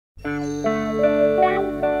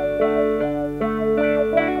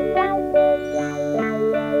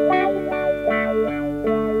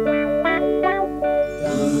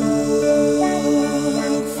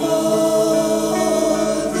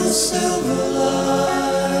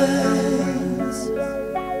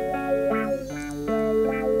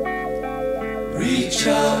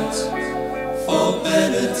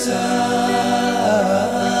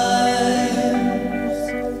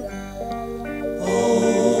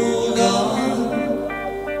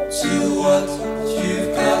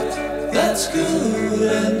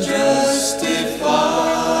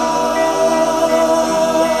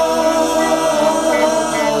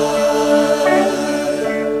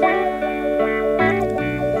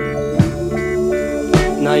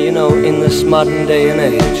Now, you know, in this modern day and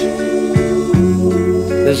age,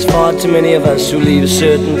 there's far too many of us who leave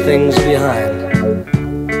certain things behind.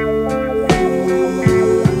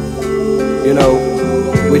 You know,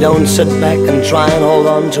 we don't sit back and try and hold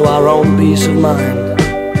on to our own peace of mind.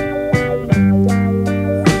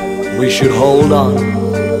 We should hold on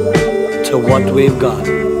to what we've got,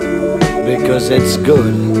 because it's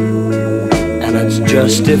good and it's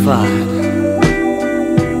justified.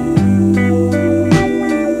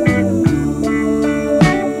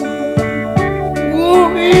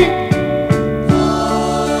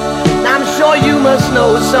 Now I'm sure you must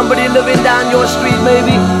know somebody living down your street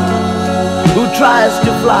maybe, who tries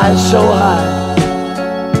to fly so high.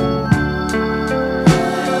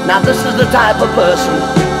 Now this is the type of person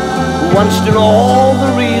who wants to know all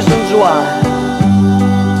the reasons why.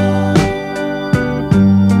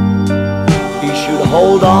 He should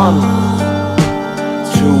hold on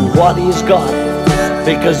to what he's got,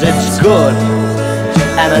 because it's good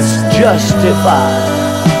and it's justified.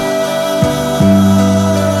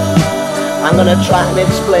 I'm gonna try and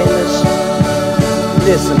explain this.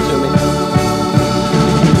 Listen to me.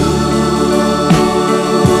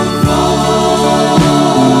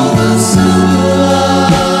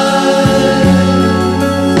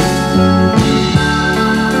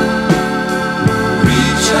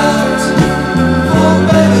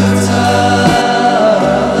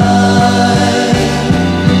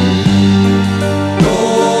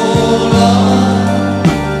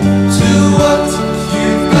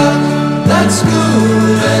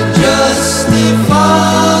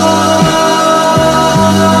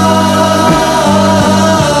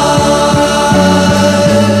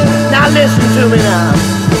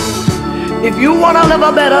 If you want to live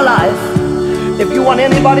a better life, if you want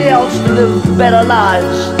anybody else to live better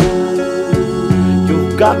lives,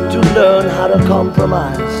 you've got to learn how to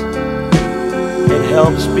compromise. It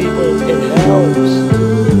helps people, it helps.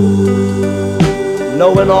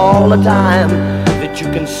 Knowing all the time that you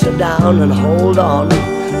can sit down and hold on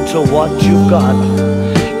to what you've got.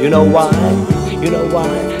 You know why? You know why?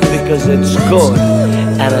 Because it's good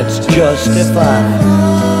and it's justified.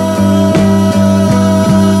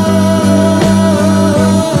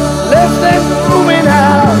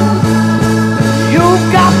 You've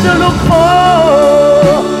got to look for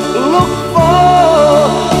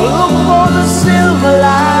the silver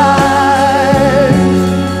line.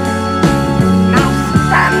 Now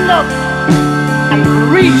stand up and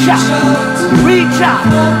reach out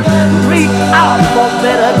for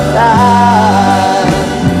better times.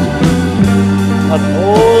 But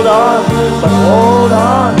hold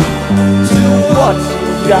on to what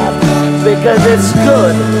you've got, because it's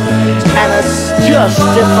good and it's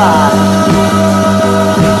justified.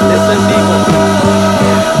 Listen, people.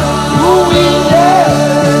 Ooh, yeah.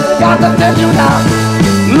 Got to tell you now.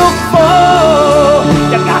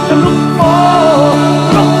 You got to look for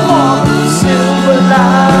the silver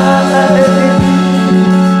line.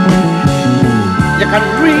 You can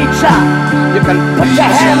reach out. You can put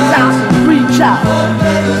your hands out. Reach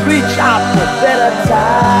out for better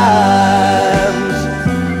times.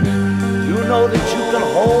 You know that you can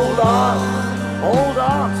hold on,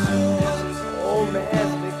 oh man,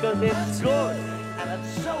 because it's good and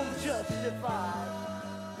it's so justified.